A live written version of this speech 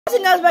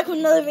And guys, back with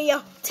another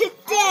video.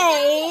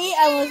 Today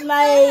I'm with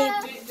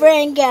my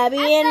friend Gabby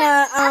and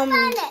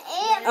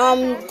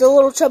the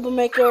little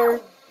troublemaker,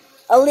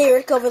 a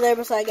lyric over there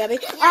beside Gabby.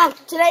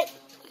 Today,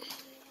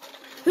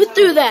 who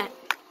threw that?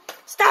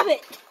 Stop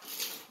it.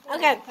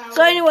 Okay,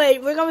 so anyway,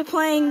 we're gonna be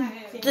playing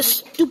this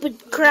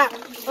stupid crap.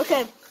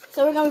 Okay,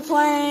 so we're gonna be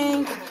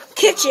playing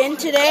Kitchen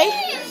today,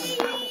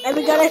 and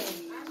we gotta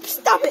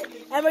stop it.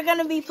 And we're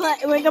gonna be playing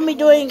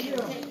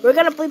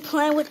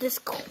with this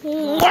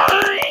corn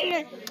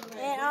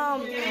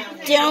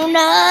and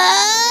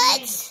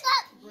donuts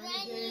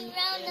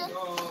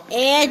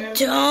and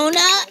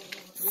donut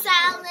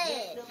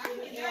salad.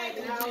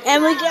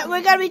 And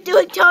we're gonna be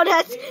doing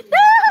donuts.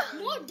 No!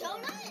 More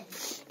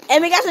donuts.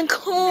 And we got some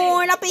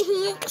corn up in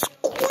here.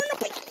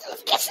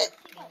 Let's get it.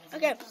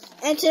 Okay.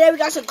 And today we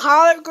got some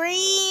collard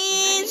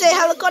greens. Say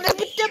hello,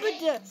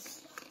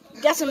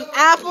 we got some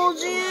apple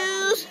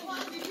juice.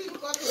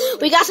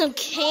 We got some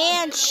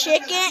canned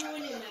chicken.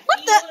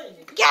 What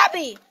the?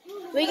 Gabby.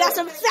 We got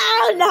some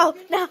salad. No.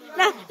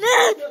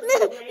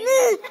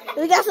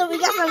 We got some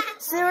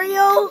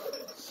cereal.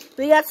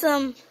 We got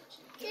some.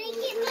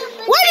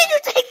 Why did you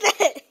take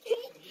that?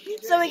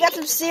 So we got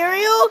some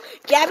cereal.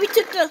 Gabby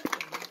took the.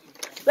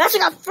 We also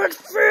got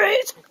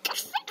fruit.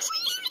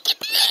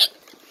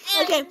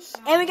 Okay,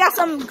 and we got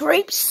some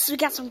grapes. We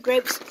got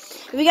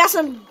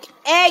some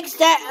eggs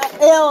that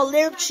a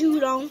little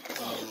chewed on.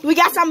 We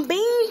got some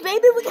beans,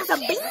 baby. We got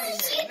some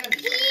beans.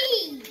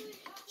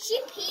 She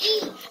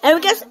peed. And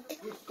we got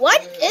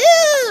what?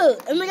 Ew.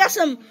 And we got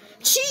some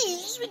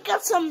cheese. We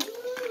got some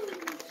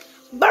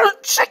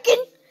burnt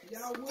chicken.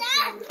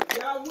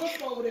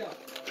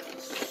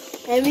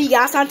 And we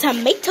got some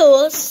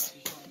tomatoes.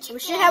 We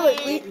should have it.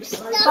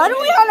 How do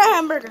we have a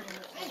hamburger?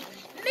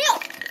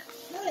 Milk.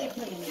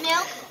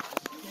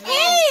 Hey,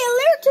 a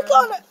little took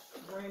on it.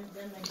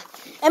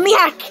 And we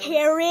have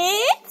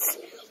carrots.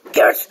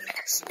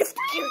 Sniff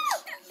the carrots.